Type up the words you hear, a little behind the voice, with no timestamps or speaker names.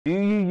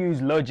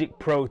use Logic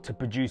Pro to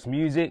produce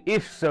music?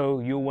 If so,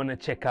 you'll want to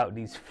check out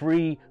these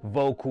free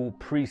vocal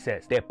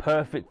presets. They're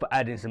perfect for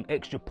adding some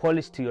extra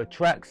polish to your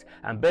tracks,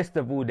 and best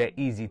of all, they're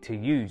easy to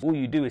use. All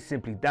you do is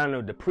simply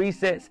download the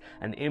presets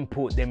and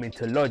import them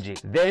into Logic.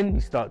 Then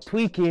you start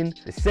tweaking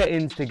the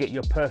settings to get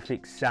your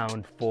perfect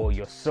sound for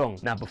your song.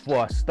 Now before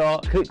I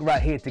start, click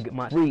right here to get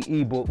my free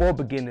ebook for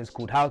beginners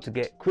called How to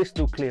Get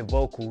Crystal Clear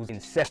Vocals in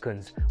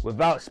Seconds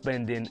without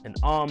spending an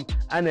arm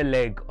and a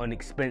leg on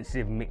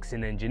expensive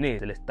mixing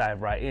engineers. So let's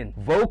dive right in.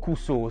 Vocal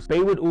Source.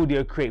 Baywood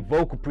Audio create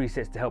vocal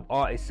presets to help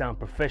artists sound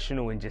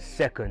professional in just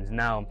seconds.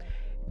 Now,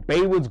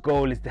 Baywood's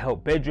goal is to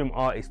help bedroom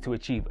artists to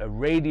achieve a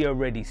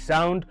radio-ready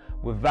sound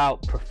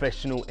without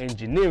professional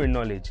engineering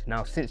knowledge.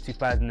 Now, since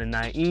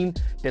 2019,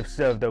 they've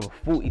served over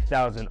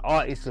 40,000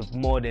 artists with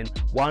more than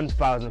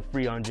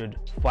 1,300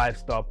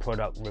 5-star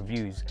product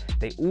reviews.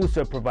 They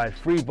also provide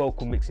free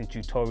vocal mixing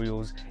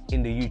tutorials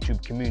in the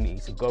YouTube community,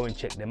 so go and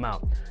check them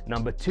out.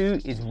 Number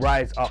 2 is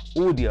Rise Up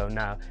Audio.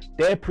 Now,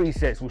 their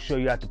presets will show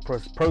you how to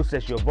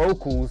process your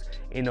vocals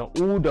in an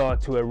order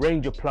to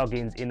arrange your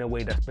plugins in a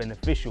way that's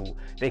beneficial.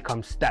 They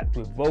come stacked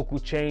with vocal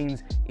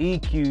chains,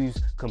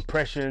 EQs,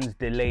 compressions,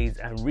 delays,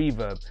 and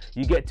reverb.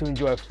 You get to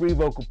enjoy a free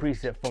vocal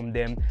preset from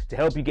them to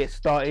help you get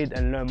started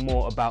and learn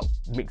more about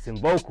mixing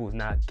vocals.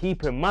 Now,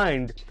 keep in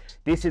mind,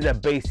 this is a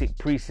basic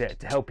preset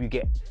to help you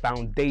get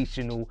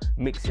foundational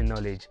mixing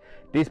knowledge.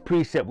 This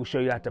preset will show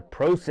you how to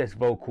process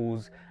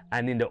vocals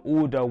and in the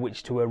order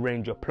which to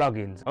arrange your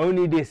plugins.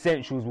 Only the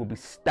essentials will be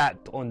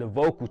stacked on the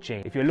vocal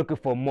chain. If you're looking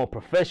for a more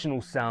professional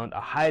sound,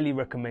 I highly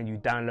recommend you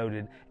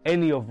downloading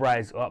any of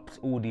Rise Up's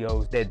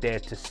audios. They're there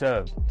to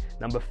serve.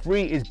 Number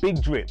 3 is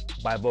Big Drip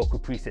by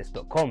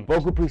vocalpresets.com.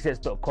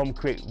 Vocalpresets.com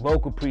create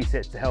vocal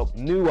presets to help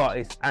new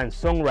artists and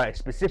songwriters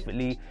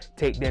specifically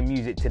take their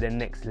music to the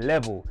next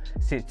level.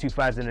 Since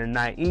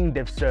 2019,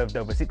 they've served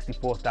over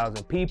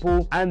 64,000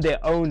 people, and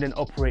they're owned and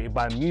operated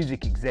by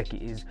music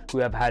executives who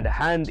have had a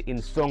hand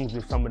in songs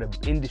with some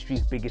of the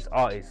industry's biggest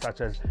artists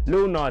such as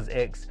Lil Nas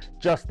X,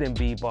 Justin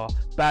Bieber,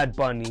 Bad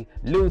Bunny,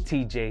 Lil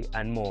TJ,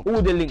 and more.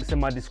 All the links in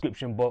my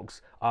description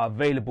box are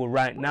available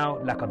right now,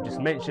 like I've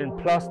just mentioned,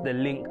 plus the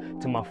link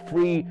to my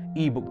free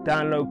ebook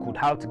download called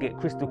How to Get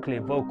Crystal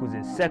Clear Vocals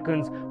in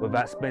Seconds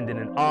without spending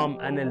an arm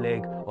and a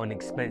leg on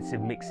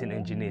expensive mixing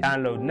engineers.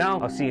 Download now.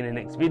 I'll see you in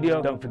the next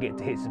video. Don't forget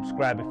to hit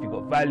subscribe if you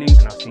got value,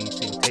 and I'll see you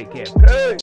soon. Take care. Peace.